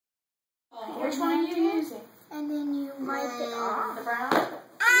Which one are you using? And then you wipe it off. The brown? Ow!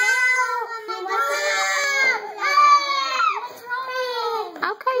 Oh my God! What's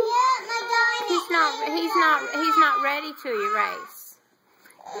wrong? Okay. He's not ready to erase.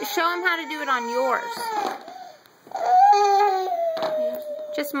 Show him how to do it on yours.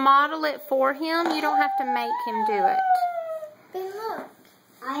 Just model it for him. You don't have to make him do it. Then look.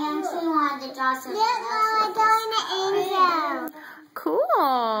 I actually wanted to draw something else. I'm drawing an angel.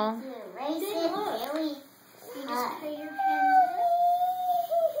 Cool. Erase it really. You just put your hands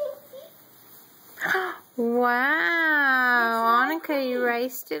Wow. Annika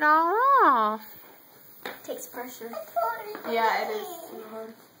erased it all off. in. Takes pressure. Yeah, it is too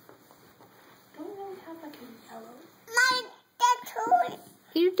hard. Don't we have like a yellow?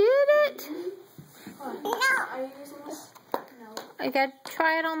 You did it. No. Are you using this? No. I gotta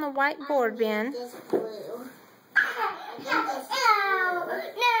try it on the whiteboard, Ben. This blue.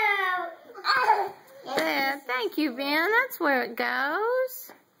 There. Thank you, Ben. That's where it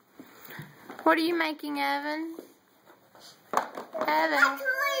goes. What are you making, Evan? Evan,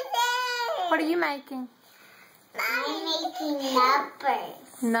 what are you making? I'm making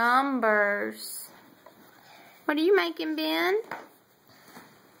numbers. Numbers. What are you making, Ben?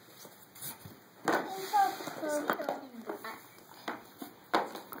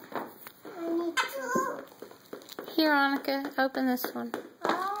 Here, Annika, open this one.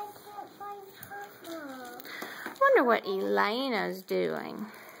 Wonder what Elena's doing.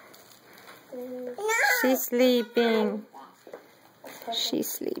 She's sleeping. She's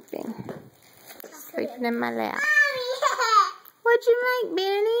sleeping. Sleeping in my lap. What'd you make,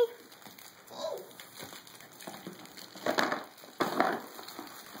 Benny?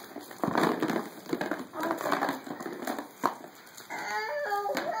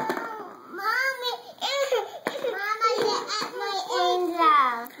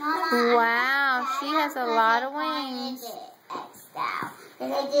 Wow, she has a lot of wings. Because I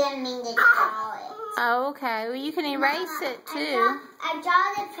didn't mean to draw it. Oh, okay. Well, you can erase it too. I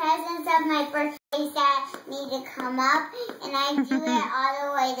draw the presents of my birthday that need to come up, and I do it all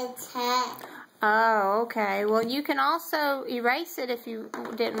the way to 10. Oh, okay. Well, you can also erase it if you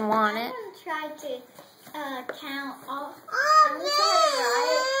didn't want it. I'm going to try to count all. Oh,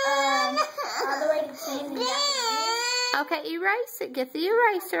 All the way to 10 in Japanese. Okay, erase it. Get the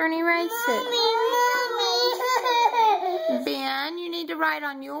eraser and erase it. Ben, you need to write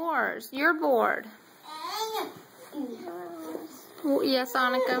on yours. Your board. Yes,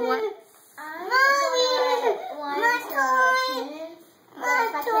 Annika, what? I'm going to write 1 to 10. But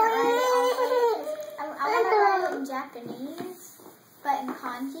if I can't write it also, I want to write it in Japanese, but in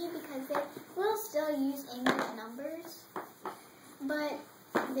kanji, because they will still use English numbers, but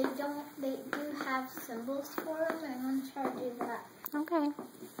they do have symbols for them, and I'm going to try to do that. Okay.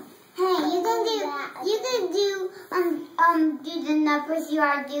 Hey, you can do the numbers you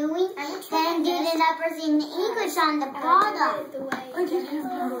are doing, then do the numbers in English on the bottom. The way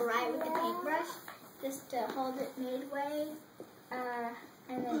you write with the paintbrush, just to hold it midway,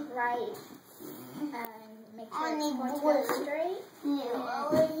 and then write, make sure it's going straight.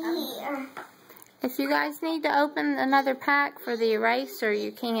 Here. If you guys need to open another pack for the eraser,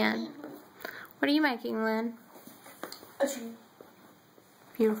 you can. What are you making, Lynn? A tree.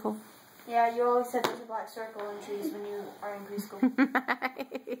 Beautiful. Yeah, you always said there's a black circle in trees when you are in preschool.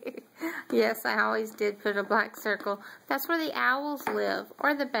 Yes, I always did put a black circle. That's where the owls live,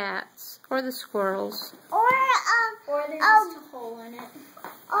 or the bats, or the squirrels. Or there's just a hole in it.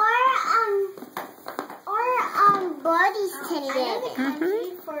 Or birdies can I know live. the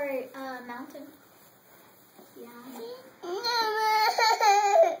kanji for mountain.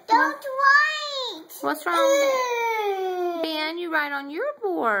 Don't write. What's wrong, Ben? You write on your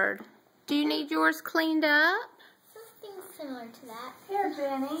board. Do you need yours cleaned up? Something similar to that. Here,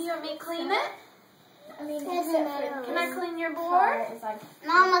 Benny, you want me to clean it? I mean, Can I clean your board?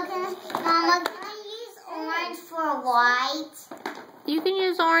 Mama, can I use orange for white? You can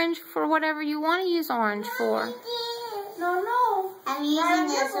use orange for whatever you want to use orange for. No. I'm using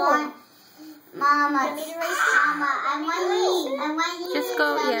this one. Mama, I want you Just to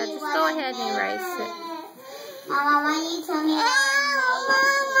go, tell yeah, me just what go I ahead and made. erase it. Mama, why don't you tell me what I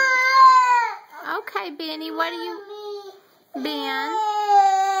made? Okay, Benny, what do you... Ben?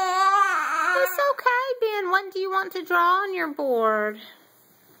 It's okay, Ben. What do you want to draw on your board?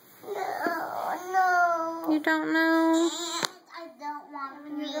 No. You don't know? I don't want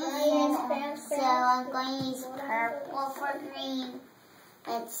green, so I'm going to use purple for green.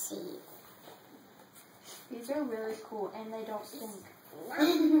 Let's see. These are really cool, and they don't stink.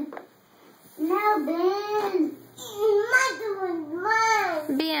 No, Ben.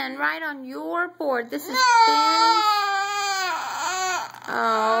 Ben, right on your board. This is Benny's.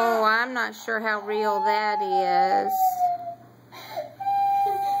 Oh, I'm not sure how real that is.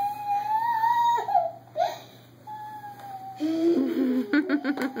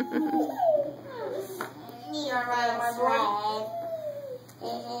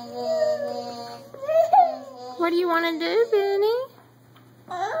 What do you want to do, Benny?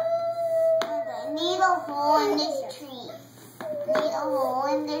 Need a hole in this tree. Need a hole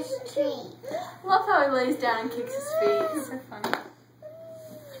in this tree. Love how he lays down and kicks his feet. It's so funny.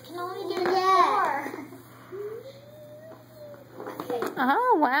 I can only do four. Okay.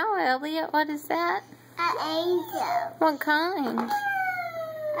 Oh, wow, Elliot. What is that? An angel. What kind?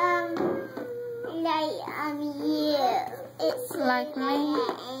 You. It's Like me?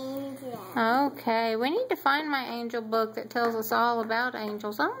 an angel. Okay, we need to find my angel book that tells us all about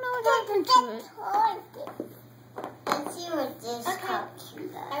angels. I don't know what happened to it. Let's see what this cartoon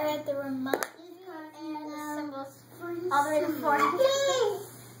does. I read the remote and the symbols all the way to 4.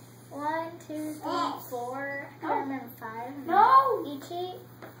 1, 2, 3, 4. I don't remember 5. No! You cheat?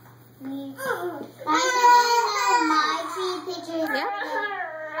 Me. My tree picture is Yeah.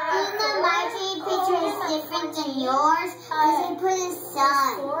 my tree picture is different than yours because they put a sun.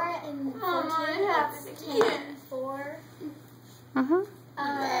 4 and 14. Oh, It's 10 and 4. Mm-hmm.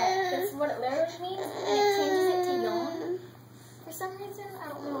 That's what it literally means. And it changes it to yon. For some reason. I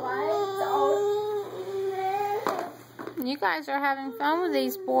don't know why. It's all... You guys are having fun with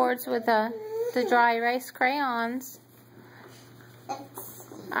these boards with the dry erase crayons.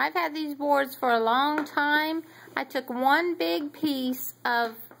 I've had these boards for a long time. I took one big piece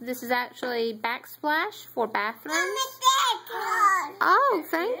of, this is actually backsplash for bathrooms. Oh,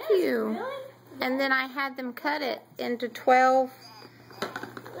 thank you. And then I had them cut it into 12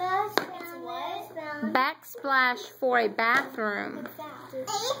 backsplash for a bathroom.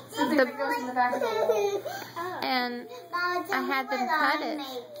 Something that goes in the back of the wall. And I had them cut it.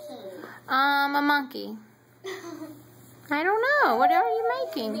 A monkey. I don't know. What are you You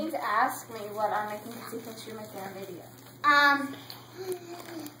making? need to ask me what I'm making because he thinks you're making a video.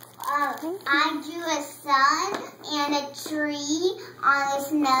 I drew a sun and a tree on a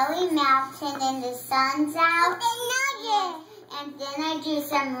snowy mountain and the sun's out. And then I drew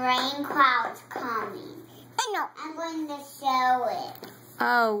some rain clouds coming. I'm going to show it.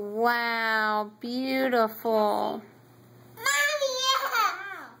 Oh, wow. Beautiful.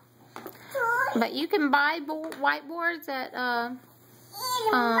 But you can buy whiteboards at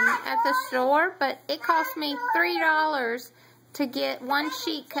the store, but it cost me $3 to get one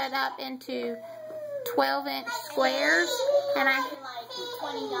sheet cut up into 12-inch squares, and I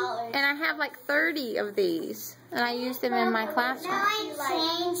have like 30 of these, and I use them in my classroom. Now I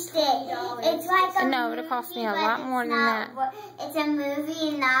changed it. It's like a No, it'll cost me a lot more than that. It's a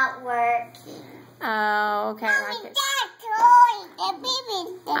movie not working. Oh, okay, I like it.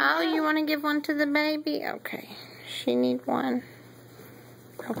 Oh, you want to give one to the baby? Okay, she needs one.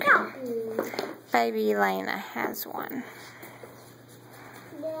 Okay, baby Elena has one.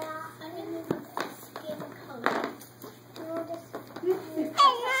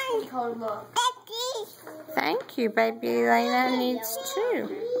 Color look. Thank you, baby Elena needs 2.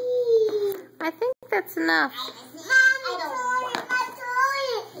 I think that's enough.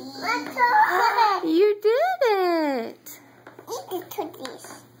 You did it.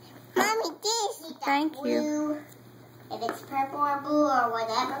 Mommy, this. Thank you. Blue. If it's purple or blue or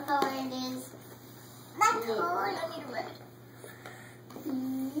whatever color it is. I need red.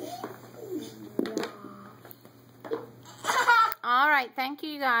 Alright, thank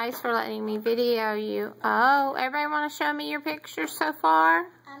you guys for letting me video you. Oh, everybody want to show me your pictures so far?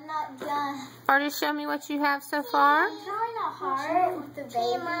 I'm not done. Or just show me what you have so far? I'm drawing a heart with the baby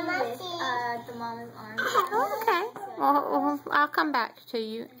with the mama's arms. Okay. Well, I'll come back to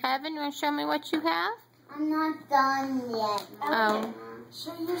you. Evan, you want to show me what you have? I'm not done yet. Oh.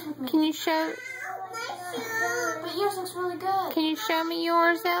 Show yours with me. Can you show... But yours looks really good. Can you show me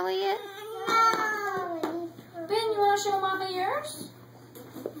yours, Elliot? Ben, you want to show Mama yours?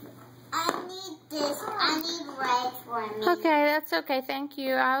 I need this. I need red for me. Okay, that's okay. Thank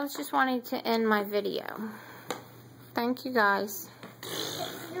you. I was just wanting to end my video. Thank you, guys.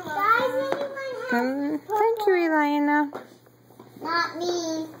 Thank you, Elena. Not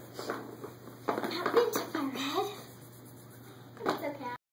me. I've been to